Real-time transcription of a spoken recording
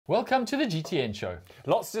Welcome to the GTN show.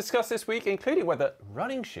 Lots to discuss this week, including whether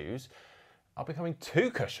running shoes are becoming too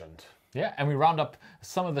cushioned. Yeah, and we round up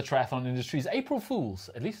some of the triathlon industry's April Fools.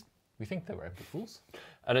 At least we think they were April Fools.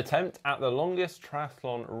 An attempt at the longest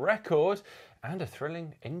triathlon record and a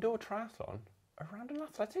thrilling indoor triathlon around an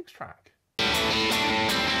athletics track.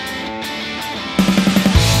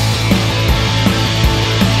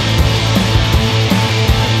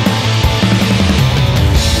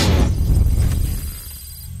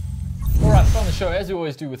 On the show, as we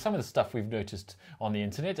always do with some of the stuff we've noticed on the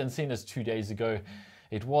internet, and seeing as 2 days ago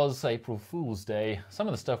it was April Fool's Day, some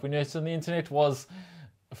of the stuff we noticed on the internet was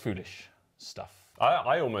foolish stuff.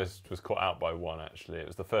 I almost was caught out by one, actually. It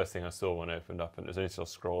was the first thing I saw when I opened up, and it was only until I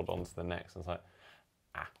scrolled on to the next, and I was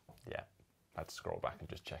like, yeah. I had to scroll back and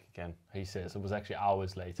just check again. He says it was actually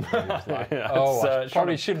hours later. He was like, Yeah, I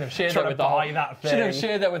probably shouldn't have shared that with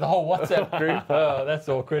the whole WhatsApp group. Oh, that's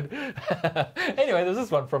awkward. Anyway, there's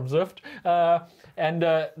this one from Zwift, and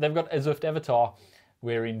they've got a Zwift avatar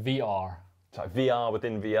wearing VR. It's like VR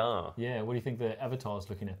within VR. Yeah, what do you think the avatar's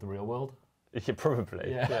looking at? The real world? Yeah,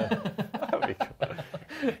 probably. Yeah. That would be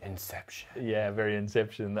cool. Inception. Yeah, very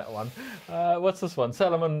Inception, that one. What's this one?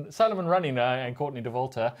 Salomon Running and Courtney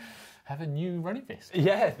DeVolta have a new running vest.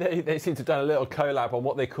 Yeah, they seem to have done a little collab on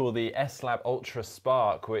what they call the S-Lab Ultra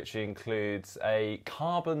Spark, which includes a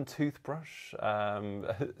carbon toothbrush,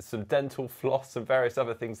 some dental floss and various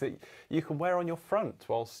other things that you can wear on your front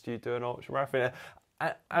whilst you do an ultra marathon.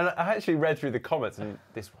 And I actually read through the comments, and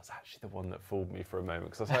this was actually the one that fooled me for a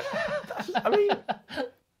moment, because I was like, I mean,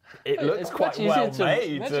 it looks quite well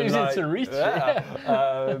made. It's easy to reach.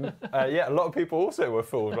 Yeah. Yeah, a lot of people also were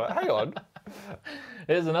fooled. Like, hang on.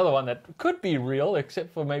 Here's another one that could be real,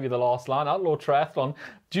 except for maybe the last line. Outlaw Triathlon,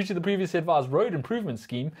 due to the previously advised road improvement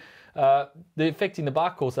scheme, affecting the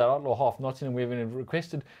bike course at Outlaw Half Nottingham, we've been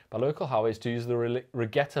requested by local highways to use the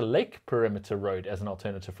Regatta Lake Perimeter Road as an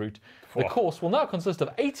alternative route. The course will now consist of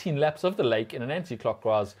 18 laps of the lake in an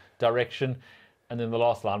anti-clockwise direction. And then the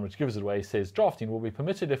last line, which gives it away, says drafting will be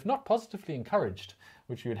permitted if not positively encouraged,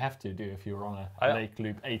 which you would have to do if you were on a lake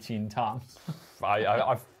loop 18 times.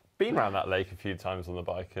 I've been around that lake a few times on the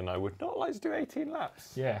bike, and I would not like to do 18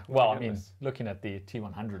 laps. Yeah, well, I mean, looking at the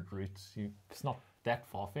T100 routes, it's not that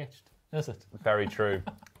far-fetched, is it? Very true.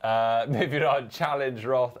 Moving on, Challenge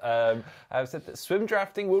Roth said that swim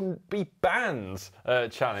drafting wouldn't be banned.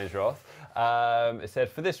 Challenge Roth. It said,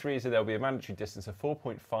 for this reason, there'll be a mandatory distance of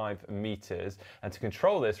 4.5 metres, and to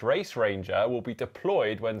control this, Race Ranger will be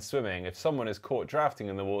deployed when swimming. If someone is caught drafting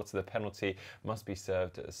in the water, the penalty must be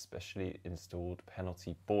served at a specially installed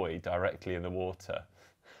penalty buoy directly in the water.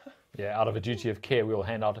 Yeah, out of a duty of care, we will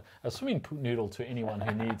hand out a swimming noodle to anyone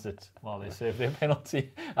who needs it while they serve their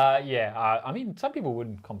penalty. I mean, some people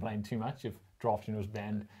wouldn't complain too much if drafting was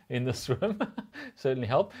banned in the swim. Certainly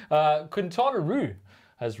help. Quintana Roo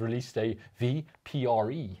has released a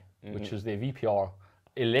VPRE, which is their VPR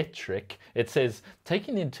electric. It says,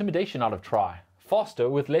 taking the intimidation out of tri. Faster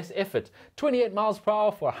with less effort. 28 miles per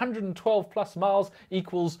hour for 112 plus miles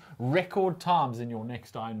equals record times in your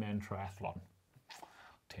next Ironman triathlon.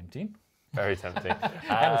 Tempting. Very tempting.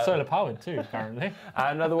 And it's solar powered too, apparently.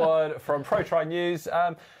 Another one from Pro Tri News.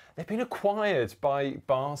 They've been acquired by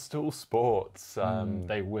Barstool Sports.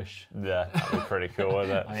 They wish. Yeah, that'd be pretty cool,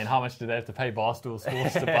 wouldn't it? I mean, how much do they have to pay Barstool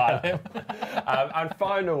Sports to buy them? And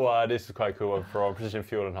final one, this is quite a cool one from Precision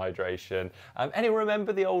Fuel and Hydration. Anyone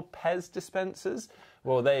remember the old Pez dispensers?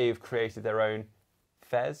 Well, they've created their own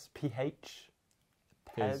Pez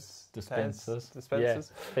dispensers. Yeah,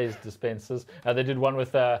 Pez dispensers. They did one with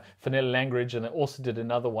Fenella Langridge, and they also did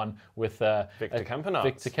another one with Victor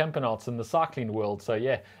Campenaerts in the cycling world. So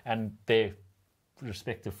yeah, and their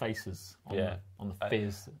respective faces on the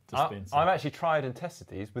Pez dispenser. I've actually tried and tested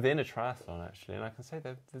these within a triathlon, actually, and I can say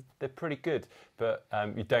they're pretty good. But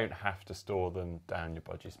you don't have to store them down your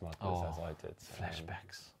budgie smugglers as I did. So.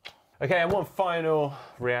 Flashbacks. Okay, and one final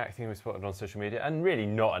React thing we spotted on social media, and really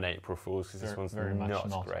not an April Fool's, because this one's very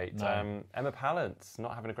not great. No. Emma Pallant's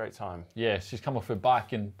not having a great time. Yeah, she's come off her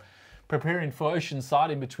bike and preparing for Oceanside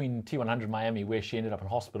in between T100 Miami, where she ended up in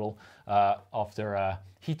hospital after a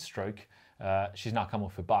heat stroke. She's now come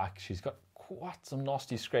off her bike. She's got quite some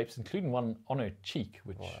nasty scrapes, including one on her cheek,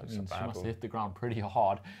 which means she must have hit the ground pretty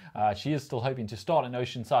hard. She is still hoping to start in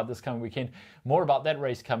Oceanside this coming weekend. More about that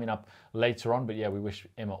race coming up later on, but yeah, we wish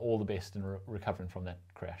Emma all the best in recovering from that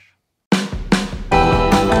crash.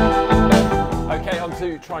 Okay, on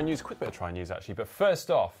to Tri News. Quick bit of Tri News, actually, but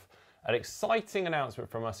first off, an exciting announcement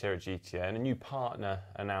from us here at GTN, a new partner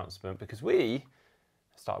announcement, because we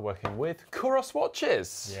started working with Kuros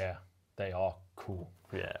Watches. Yeah. they are cool.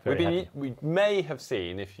 Yeah, Very we may have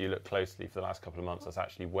seen, if you look closely for the last couple of months, us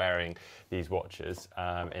actually wearing these watches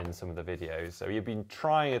in some of the videos. So you've been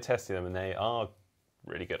trying and testing them, and they are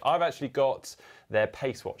really good. I've actually got their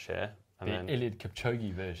pace watch here. And the Eliud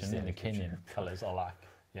Kipchoge version in the Kenyan colours I like.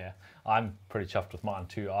 Yeah, I'm pretty chuffed with mine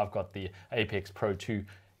too. I've got the Apex Pro 2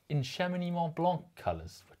 in Chamonix Mont Blanc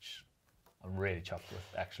colours, which I'm really chuffed with,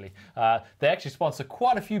 actually. They actually sponsor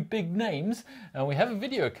quite a few big names, and we have a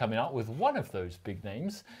video coming out with one of those big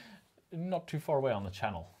names not too far away on the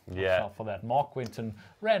channel. Yeah. For that, Mark went and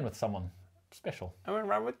ran with someone special. I went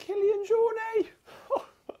around with Killian Jornet.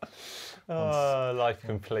 Oh, life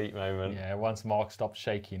complete moment. Yeah, once Mark stopped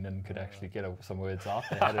shaking and could actually get some words out,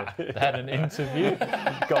 they had an interview.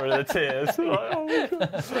 Got rid of the tears.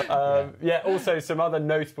 Yeah, also some other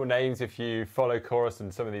notable names if you follow Chorus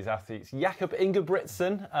and some of these athletes. Jakob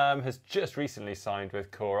Ingebrigtsen has just recently signed with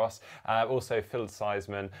Chorus. Also Phil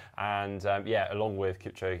Seisman and along with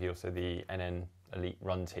Kipchoge, also the NN elite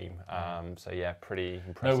run team. So yeah, pretty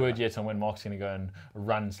impressive. No word yet on when Mark's going to go and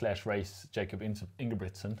run/race Jakob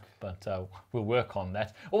Ingebrigtsen, but we'll work on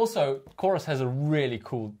that. Also, Chorus has a really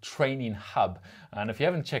cool training hub, and if you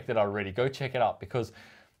haven't checked it out already, go check it out, because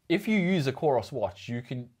if you use a Chorus watch, you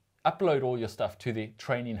can upload all your stuff to the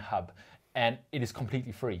training hub, and it is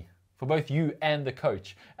completely free for both you and the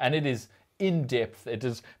coach, and it is in-depth. It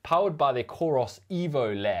is powered by their Chorus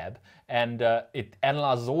Evo lab, and it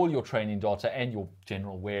analyzes all your training data and your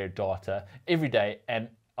general wear data every day, and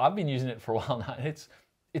I've been using it for a while now, and it's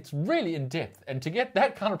really in-depth, and to get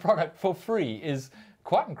that kind of product for free is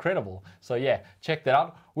quite incredible. So yeah, check that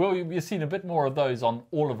out. We'll be seeing a bit more of those on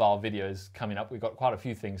all of our videos coming up. We've got quite a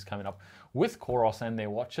few things coming up with Chorus and their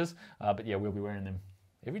watches, but yeah, we'll be wearing them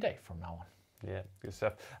every day from now on. Yeah, good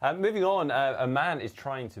stuff. Moving on, a man is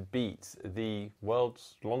trying to beat the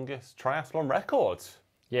world's longest triathlon record.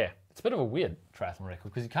 Yeah, it's a bit of a weird triathlon record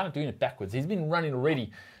because he's kind of doing it backwards. He's been running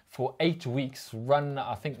already for 8 weeks, run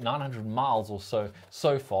I think 900 miles or so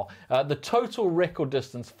far. The total record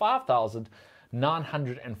distance,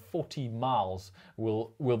 5,940 miles,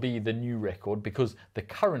 will be the new record, because the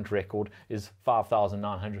current record is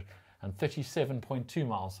 5,937.2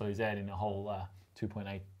 miles. So he's adding a whole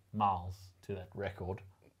 2.8 miles to that record.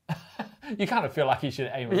 You kind of feel like you should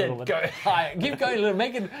aim a little bit higher. Keep going a little,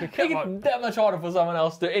 make it that much harder for someone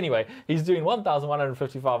else to. Anyway, he's doing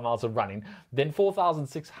 1,155 miles of running, then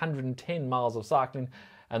 4,610 miles of cycling,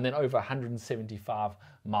 and then over 175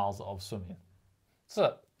 miles of swimming.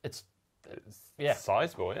 So it's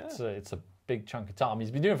sizable, yeah. It's a big chunk of time.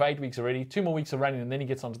 He's been doing it for 8 weeks already, 2 more weeks of running, and then he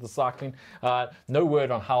gets onto the cycling. No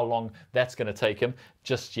word on how long that's going to take him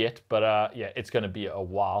just yet, but yeah, it's going to be a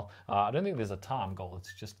while. I don't think there's a time goal.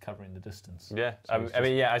 It's just covering the distance. Yeah, so I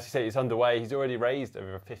mean, yeah, as you say, it's underway. He's already raised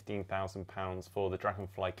over £15,000 for the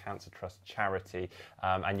Dragonfly Cancer Trust charity.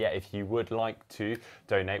 And yeah, if you would like to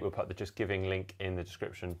donate, we'll put the Just Giving link in the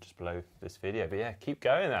description just below this video. But yeah, keep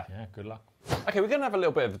going there. Yeah, good luck. Okay, we're going to have a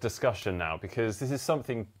little bit of a discussion now, because this is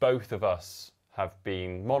something both of us have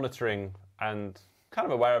been monitoring and kind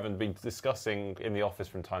of aware of and been discussing in the office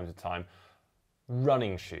from time to time.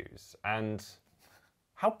 Running shoes and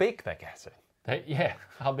how big they're getting. Yeah,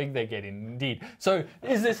 how big they're getting, indeed. So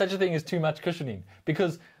is there such a thing as too much cushioning?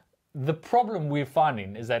 Because the problem we're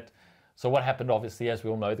finding is that, so what happened, obviously, as we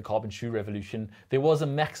all know, the carbon shoe revolution, there was a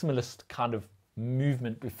maximalist kind of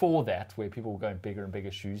movement before that where people were going bigger and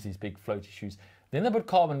bigger shoes, these big floaty shoes. Then they put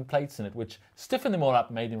carbon plates in it, which stiffened them all up,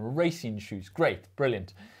 made them racing shoes. Great,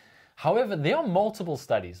 brilliant. However, there are multiple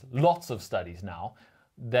studies, lots of studies now,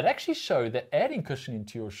 that actually show that adding cushioning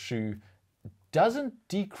to your shoe doesn't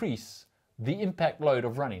decrease the impact load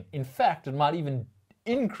of running. In fact, it might even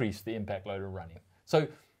increase the impact load of running. So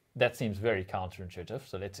that seems very counterintuitive.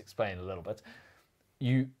 So let's explain a little bit.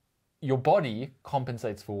 Your body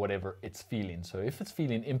compensates for whatever it's feeling. So if it's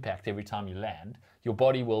feeling impact every time you land, your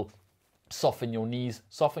body will soften your knees,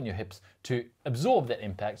 soften your hips to absorb that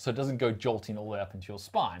impact so it doesn't go jolting all the way up into your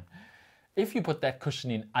spine. If you put that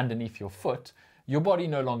cushioning underneath your foot, your body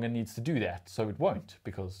no longer needs to do that. So it won't,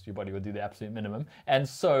 because your body will do the absolute minimum. And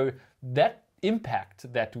so that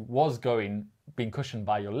impact that was being cushioned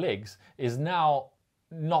by your legs is now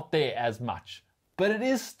not there as much, but it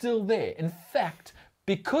is still there. In fact,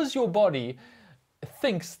 because your body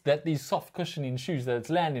thinks that these soft cushioning shoes that it's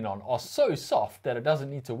landing on are so soft that it doesn't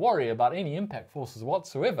need to worry about any impact forces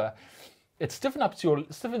whatsoever, it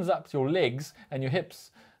stiffens up your legs and your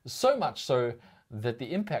hips so much so that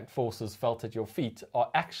the impact forces felt at your feet are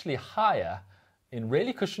actually higher in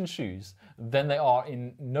really cushioned shoes than they are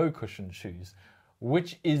in no cushioned shoes,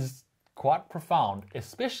 which is quite profound,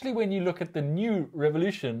 especially when you look at the new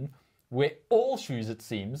revolution where all shoes, it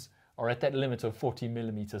seems, are at that limit of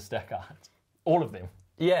 40mm stack height. All of them.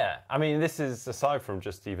 Yeah, I mean, this is aside from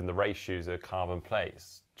just even the race shoes or carbon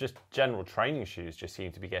plates, just general training shoes just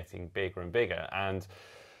seem to be getting bigger and bigger. And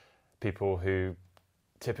people who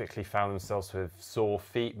typically found themselves with sore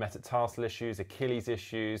feet, metatarsal issues, Achilles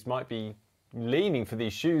issues, might be leaning for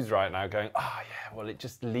these shoes right now going, oh yeah, well, it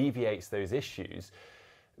just alleviates those issues.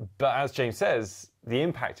 But as James says, the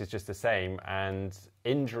impact is just the same, and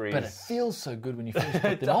injuries. But it feels so good when you first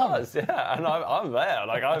put it them on. does, yeah. And I'm there.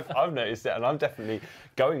 Like I've noticed it, and I'm definitely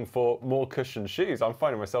going for more cushioned shoes. I'm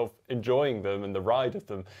finding myself enjoying them and the ride of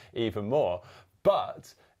them even more.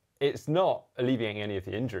 But it's not alleviating any of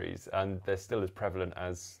the injuries, and they're still as prevalent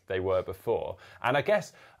as they were before. And I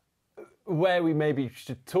guess where we maybe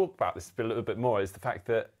should talk about this a little bit more is the fact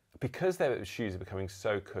that because their shoes are becoming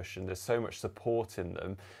so cushioned, there's so much support in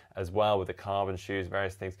them as well with the carbon shoes,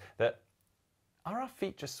 various things, that are our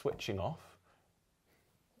feet just switching off?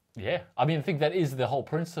 Yeah, I mean, I think that is the whole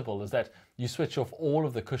principle, is that you switch off all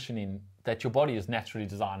of the cushioning that your body is naturally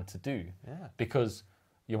designed to do. Yeah. Because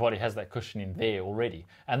your body has that cushioning there already.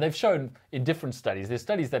 And they've shown in different studies, there's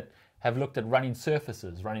studies that have looked at running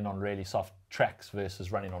surfaces, running on really soft tracks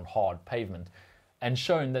versus running on hard pavement, and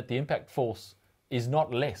shown that the impact force is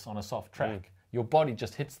not less on a soft track. Your body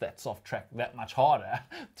just hits that soft track that much harder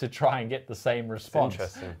to try and get the same response.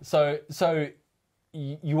 Interesting. So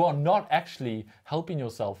you are not actually helping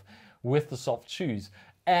yourself with the soft shoes.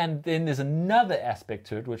 And then there's another aspect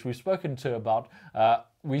to it, which we've spoken to about.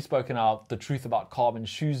 We spoke in our The Truth About Carbon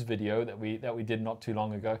Shoes video that we did not too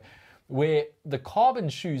long ago, where the carbon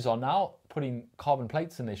shoes are now putting carbon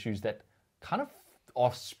plates in their shoes that kind of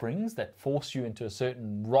are springs that force you into a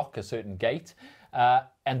certain rock, a certain gait.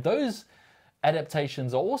 And those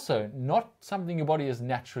adaptations are also not something your body is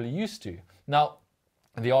naturally used to. Now,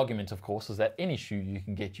 the argument, of course, is that any shoe you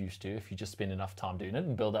can get used to if you just spend enough time doing it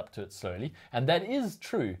and build up to it slowly. And that is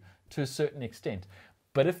true to a certain extent.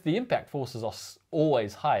 But if the impact forces are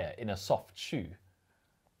always higher in a soft shoe,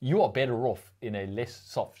 you are better off in a less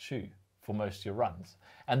soft shoe for most of your runs.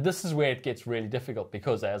 And this is where it gets really difficult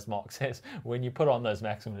because, as Mark says, when you put on those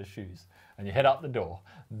Maximalist shoes and you head out the door,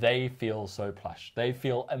 they feel so plush. They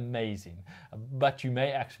feel amazing. But you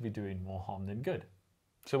may actually be doing more harm than good.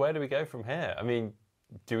 So where do we go from here? I mean,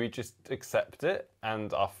 do we just accept it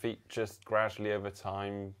and our feet just gradually over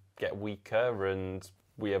time get weaker and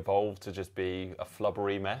we evolve to just be a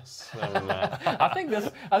flubbery mess? And, I think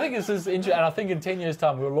this is interesting, and I think in 10 years'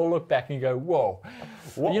 time we'll all look back and go, "Whoa!"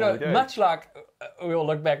 What you were know, we doing? much like we all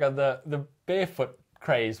look back at the barefoot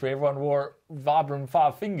craze where everyone wore Vibram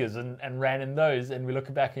 5 fingers and ran in those, and we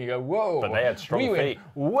look back and you go, "Whoa!" But they had strong we feet.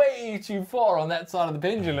 went way too far on that side of the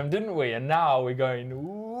pendulum, didn't we? And now we're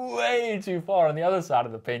going way too far on the other side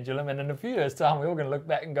of the pendulum. And in a few years' time, we're all going to look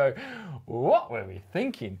back and go, "What were we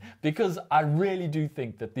thinking?" Because I really do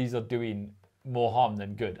think that these are doing more harm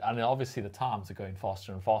than good. And obviously the times are going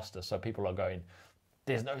faster and faster, so people are going,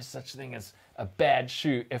 there's no such thing as a bad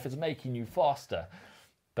shoe if it's making you faster.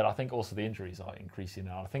 But I think also the injuries are increasing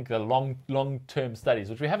now. I think the long-term studies,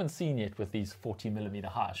 which we haven't seen yet with these 40mm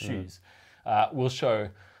high shoes, will show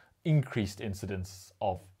increased incidence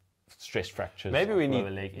of stress fractures. maybe we lower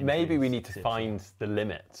leg need injuries, to etc. find the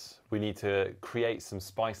limits. We need to create some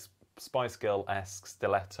Spice Girl-esque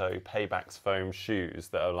stiletto Paybacks foam shoes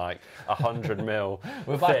that are like 100 mil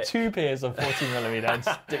We'll buy thick. 2 pairs of 40mm and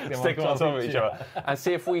stick them on top of each other and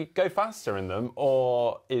see if we go faster in them,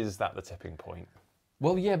 or is that the tipping point?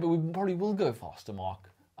 Well, yeah, but we probably will go faster, Mark,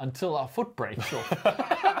 until our foot breaks off.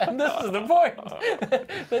 And this is the point.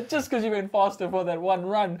 That just because you went faster for that one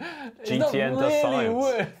run, it's not GTN does really science.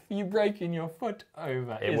 worth you breaking your foot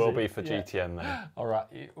over. It is will be for Yeah. GTN then. All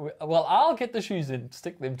right. Well, I'll get the shoes in,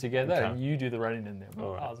 stick them together, Okay. and you do the running in them.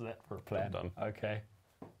 All right. How's that for a plan? Done. Okay.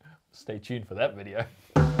 Stay tuned for that video.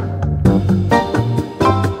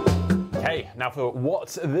 Okay, now for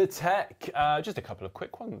What's the Tech? Just a couple of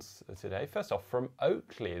quick ones today. First off, from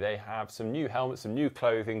Oakley, they have some new helmets, some new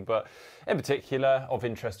clothing, but in particular of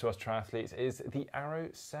interest to us triathletes is the Arrow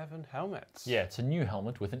 7 helmets. Yeah, it's a new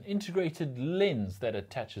helmet with an integrated lens that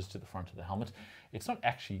attaches to the front of the helmet. It's not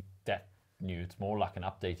actually that new, it's more like an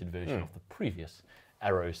updated version of the previous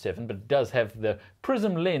Arrow 7, but it does have the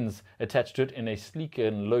prism lens attached to it in a sleeker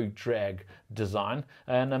and low drag design,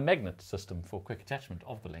 and a magnet system for quick attachment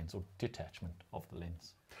of the lens or detachment of the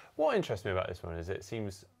lens. What interests me about this one is it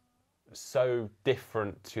seems so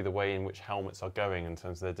different to the way in which helmets are going in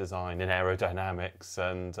terms of their design and aerodynamics.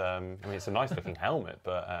 And I mean, it's a nice looking helmet,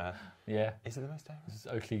 but yeah, is it the most aerodynamic? Is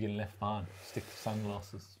Oakley getting left behind? Stick to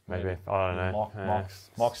sunglasses. Maybe. I don't know.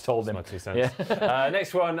 Mark's told them. My 2 cents. Yeah.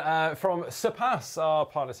 Next one from Surpass, our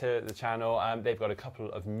partners here at the channel. They've got a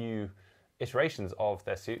couple of new iterations of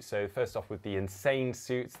their suits. So first off with the Insane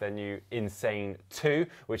suits, their new Insane 2,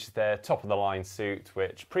 which is their top of the line suit,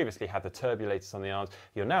 which previously had the turbulators on the arms.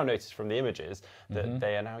 You'll now notice from the images that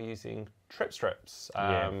they are now using trip strips,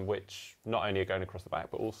 which not only are going across the back,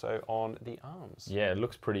 but also on the arms. Yeah, it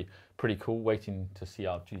looks pretty cool. Waiting to see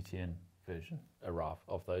our GTN version arrive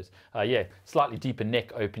of those. Yeah, slightly deeper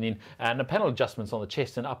neck opening and the panel adjustments on the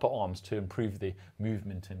chest and upper arms to improve the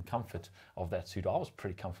movement and comfort of that suit. I was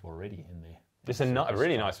pretty comfortable already in there. It's a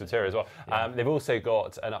really nice material as well. Yeah. They've also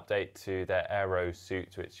got an update to their Aero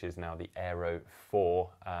suit, which is now the Aero 4,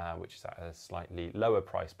 which is at a slightly lower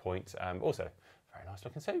price point. Also, very nice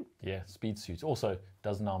looking suit. Yeah, speed suits. Also,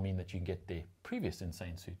 does now mean that you can get the previous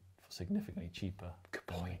Insane suit for significantly cheaper. Good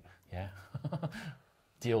point. Yeah.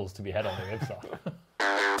 Deals to be had on their website.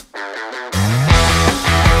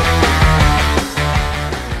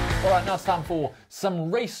 All right, now it's time for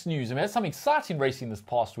some race news. And we had some exciting racing this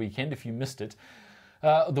past weekend, if you missed it.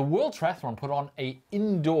 The World Triathlon put on an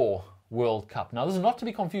indoor World Cup. Now, this is not to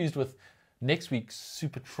be confused with next week's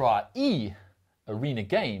Super Tri Arena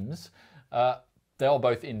Games. They are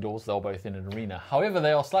both indoors, they're both in an arena. However,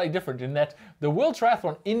 they are slightly different in that the World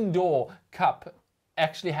Triathlon Indoor Cup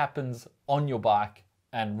actually happens on your bike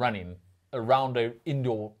and running around an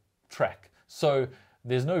indoor track. So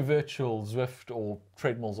there's no virtual Zwift or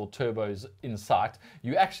treadmills or turbos in sight.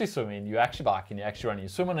 You actually swim in, you actually bike and you actually run. You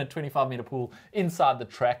swim in a 25-meter pool inside the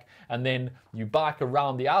track, and then you bike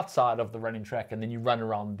around the outside of the running track, and then you run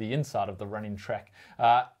around the inside of the running track.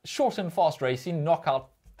 Short and fast racing, knockout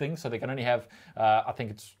thing, so they can only have, I think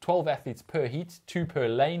it's 12 athletes per heat, 2 per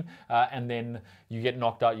lane, and then you get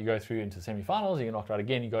knocked out, you go through into semi-finals, you get knocked out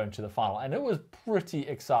again, you go into the final. And it was pretty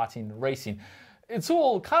exciting racing. It's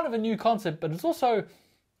all kind of a new concept, but it's also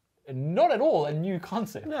not at all a new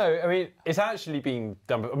concept. No, I mean, it's actually been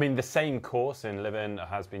done. I mean, the same course in Livin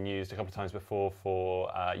has been used a couple of times before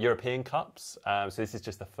for European Cups. So this is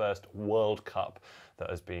just the first World Cup that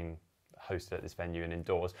has been hosted at this venue and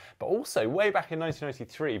indoors. But also, way back in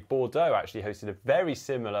 1993, Bordeaux actually hosted a very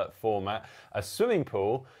similar format, a swimming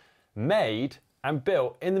pool made and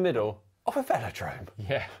built in the middle of a velodrome.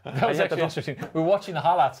 Yeah, that was actually interesting. We were watching the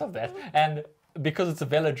highlights of that, and because it's a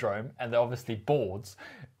velodrome and they're obviously boards,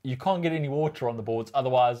 you can't get any water on the boards,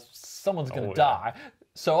 otherwise someone's going to die.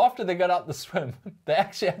 So after they got out the swim, they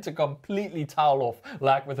actually had to completely towel off,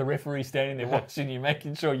 like with a referee standing there watching you,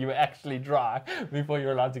 making sure you were actually dry before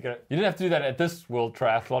you're allowed to go. You didn't have to do that at this World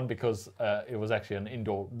Triathlon because it was actually an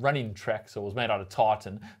indoor running track, so it was made out of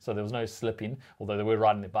tartan, so there was no slipping, although they were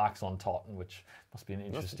riding their bikes on tartan, which must be an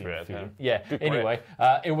interesting feeling. Yeah, anyway,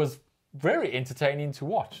 it was very entertaining to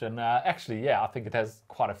watch, and actually, yeah, I think it has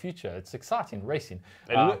quite a future. It's exciting racing.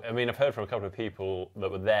 I mean, I've heard from a couple of people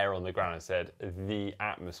that were there on the ground and said the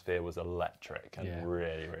atmosphere was electric and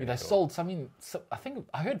really they cool. sold something. I think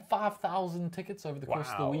I heard 5,000 tickets over the course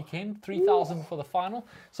of the weekend, 3,000 for the final.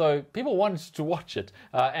 So people wanted to watch it,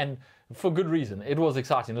 and for good reason. It was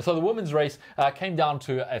exciting. So the women's race came down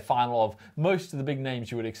to a final of most of the big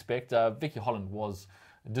names you would expect. Vicky Holland was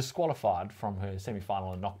disqualified from her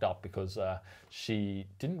semi-final and knocked out because she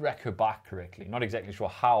didn't rack her bike correctly. Not exactly sure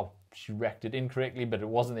how she racked it incorrectly, but it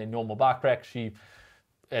wasn't their normal bike rack. She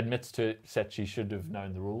admits to that she should have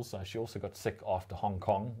known the rules. She also got sick after Hong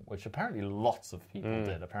Kong, which apparently lots of people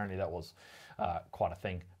did. Apparently that was quite a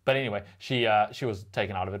thing. But anyway, she was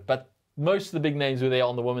taken out of it. But most of the big names were there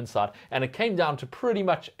on the women's side, and it came down to pretty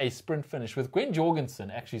much a sprint finish with Gwen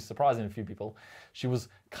Jorgensen actually surprising a few people. She was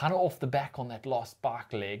kind of off the back on that last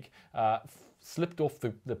bike leg, slipped off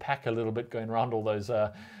the pack a little bit going around all those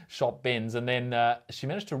sharp bends, and then she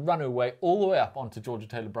managed to run her way all the way up onto Georgia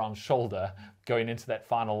Taylor-Brown's shoulder going into that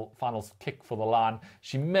final kick for the line.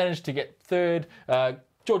 She managed to get third,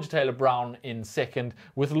 Georgia Taylor-Brown in second,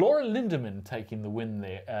 with Laura Lindemann taking the win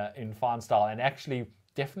there in fine style, and actually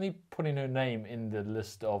definitely putting her name in the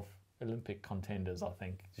list of Olympic contenders, I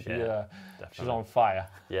think. She's on fire.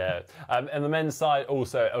 Yeah. And the men's side,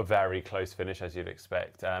 also a very close finish, as you'd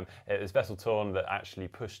expect. It was Vessel Thorn that actually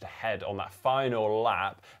pushed ahead on that final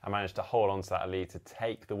lap and managed to hold on to that lead to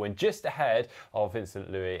take the win, just ahead of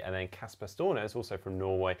Vincent Louis, and then Kasper Stornes, also from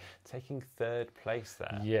Norway, taking third place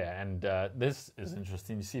there. Yeah, and this is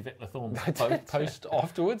interesting. You see Vessel Thorn's post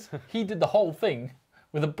afterwards? He did the whole thing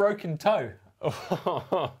with a broken toe.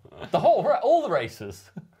 All the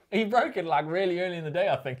races. He broke it like really early in the day,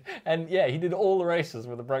 I think. And yeah, he did all the races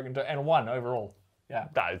with a broken toe and won overall. Yeah.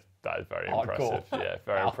 That is very Hardcore. impressive. Yeah,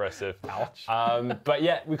 very impressive. Ouch. But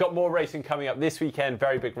yeah, we've got more racing coming up this weekend.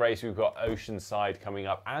 Very big race. We've got Oceanside coming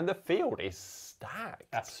up, and the field is stacked.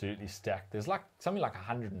 Absolutely stacked. There's like something like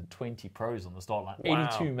 120 pros on the start line. Wow.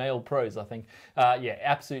 82 male pros, I think. Yeah,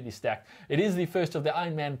 absolutely stacked. It is the first of the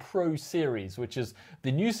Ironman Pro Series, which is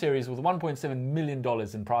the new series with $1.7 million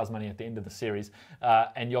in prize money at the end of the series.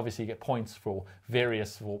 And you obviously get points for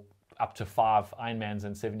up to 5 Ironmans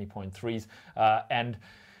and 70.3s. And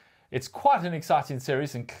it's quite an exciting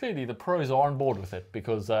series, and clearly the pros are on board with it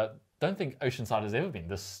because don't think Oceanside has ever been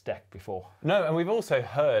this stacked before. No, and we've also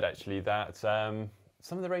heard actually that some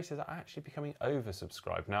of the races are actually becoming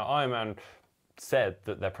oversubscribed. Now, Ironman said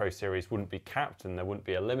that their Pro Series wouldn't be capped and there wouldn't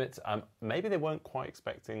be a limit. Maybe they weren't quite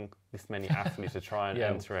expecting this many athletes to try and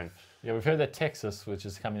enter in. Yeah, we've heard that Texas, which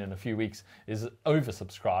is coming in a few weeks, is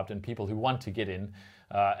oversubscribed, and people who want to get in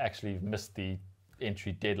actually missed the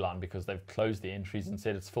entry deadline because they've closed the entries and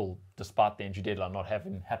said it's full despite the entry deadline not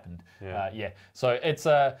having happened. So it's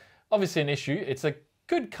obviously an issue. It's a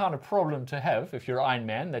good kind of problem to have if you're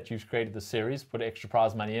Ironman, that you've created the series, put extra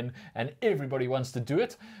prize money in, and everybody wants to do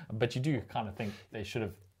it, but you do kind of think they should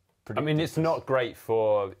have predicted. I mean, it's not great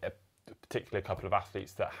for a particular couple of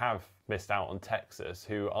athletes that have missed out on Texas,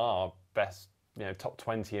 who are best, top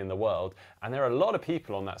 20 in the world, and there are a lot of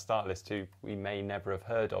people on that start list who we may never have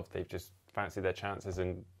heard of. They've just fancied their chances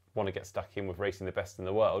and want to get stuck in with racing the best in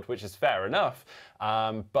the world, which is fair enough.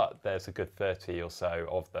 But there's a good 30 or so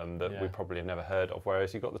of them that we probably have never heard of,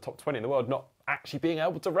 whereas you've got the top 20 in the world not actually being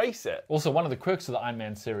able to race it. Also, one of the quirks of the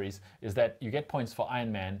Ironman series is that you get points for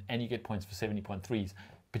Ironman and you get points for 70.3s,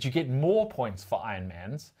 but you get more points for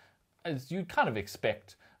Ironmans, as you kind of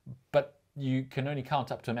expect, but you can only count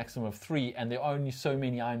up to a maximum of 3, and there are only so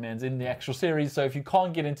many Ironmans in the actual series. So if you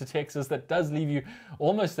can't get into Texas, that does leave you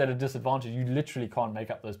almost at a disadvantage. You literally can't make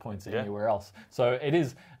up those points anywhere else. So it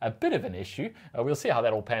is a bit of an issue. We'll see how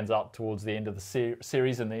that all pans out towards the end of the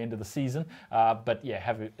series and the end of the season. But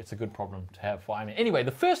yeah, it's a good problem to have for Ironman. Anyway,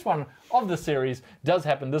 the first one of the series does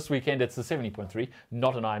happen this weekend. It's the 70.3,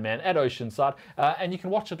 not an Ironman, at Oceanside. And you can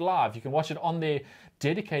watch it live. You can watch it on their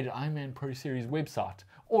dedicated Ironman Pro Series website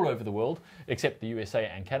all over the world, except the USA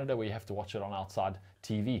and Canada, where you have to watch it on outside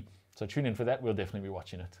TV. So tune in for that. We'll definitely be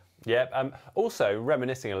watching it. Yeah. Also,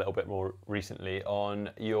 reminiscing a little bit more recently on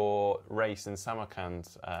your race in Samarkand.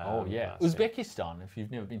 Uzbekistan. If you've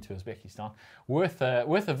never been to Uzbekistan, worth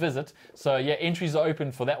a visit. So yeah, entries are open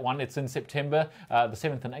for that one. It's in September, the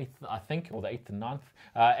 7th and 8th, I think, or the 8th and 9th.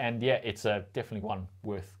 And yeah, it's definitely one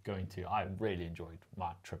worth going to. I really enjoyed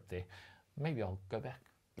my trip there. Maybe I'll go back.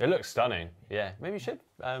 It looks stunning. Yeah, maybe you should.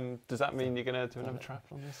 Does that mean you're going to do another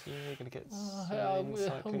triathlon this year? You're going to get swimming,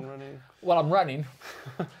 cycling, running? Well, I'm running.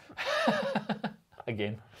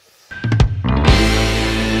 Again.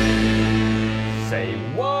 Say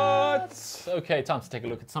what? Okay, time to take a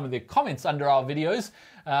look at some of the comments under our videos.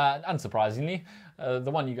 Unsurprisingly, the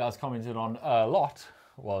one you guys commented on a lot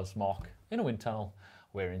was Mark in a wind tunnel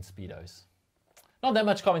wearing Speedos. Not that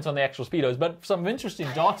much comments on the actual Speedos, but some interesting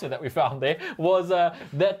data that we found there was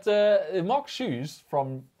that Mark's shoes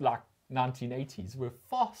from like 1980s were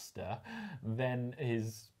faster than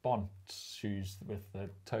his Bont shoes with the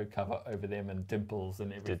toe cover over them and dimples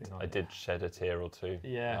and everything. I did shed a tear or two.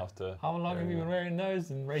 Yeah. After how long have you been wearing those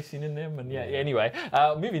and racing in them? And anyway,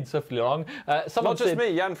 moving swiftly along. Not just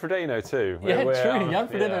me, Jan Frodeno too. Yeah, true. Jan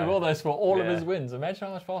Frodeno wore those for all of his wins. Imagine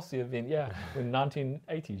how much faster you've been. Yeah, in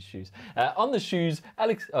 1980s shoes. On the shoes,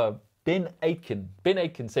 Ben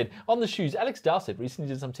Aitken said, on the shoes, Alex Dowsett recently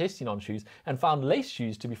did some testing on shoes and found lace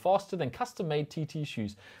shoes to be faster than custom-made TT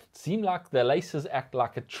shoes. Seem like the laces act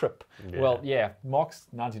like a trip. Yeah. Well, yeah, Mark's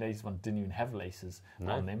 1980s one didn't even have laces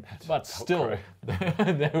on them, but still,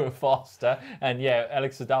 they were faster. And yeah,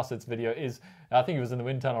 Alex Dowsett's video is, I think he was in the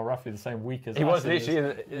wind tunnel roughly the same week as he was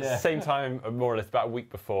literally in the same time, more or less, about a week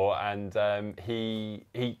before, and he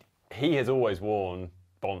has always worn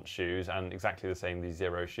Bont shoes and exactly the same, these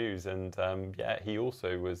Zero shoes, and he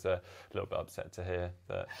also was a little bit upset to hear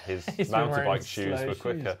that his mountain bike shoes were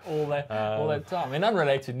quicker all that time. In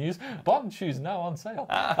unrelated news, Bont shoes now on sale.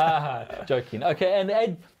 Joking. Okay,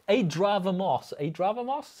 and a driver Moss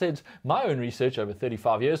said, my own research over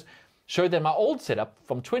 35 years showed that my old setup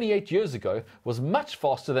from 28 years ago was much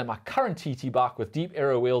faster than my current TT bike with deep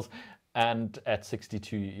aero wheels, and at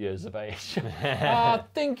 62 years of age. I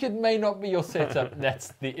think it may not be your setup that's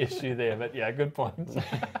the issue there, but yeah, good point.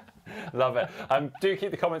 Love it. Do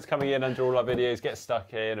keep the comments coming in under all our videos. Get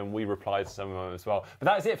stuck in, and we reply to some of them as well. But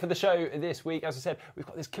that's it for the show this week. As I said, we've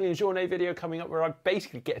got this Kylian Jornet video coming up where I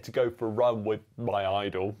basically get to go for a run with my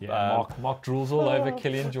idol. Yeah, Mark drools all over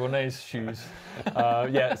Kylian Jornet's shoes.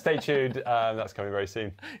 Yeah, stay tuned. That's coming very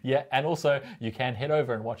soon. Yeah, and also you can head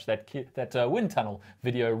over and watch that wind tunnel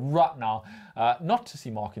video right now. Not to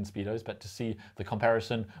see Mark in Speedos, but to see the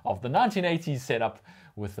comparison of the 1980s setup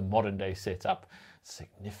with the modern day setup.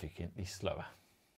 Significantly slower.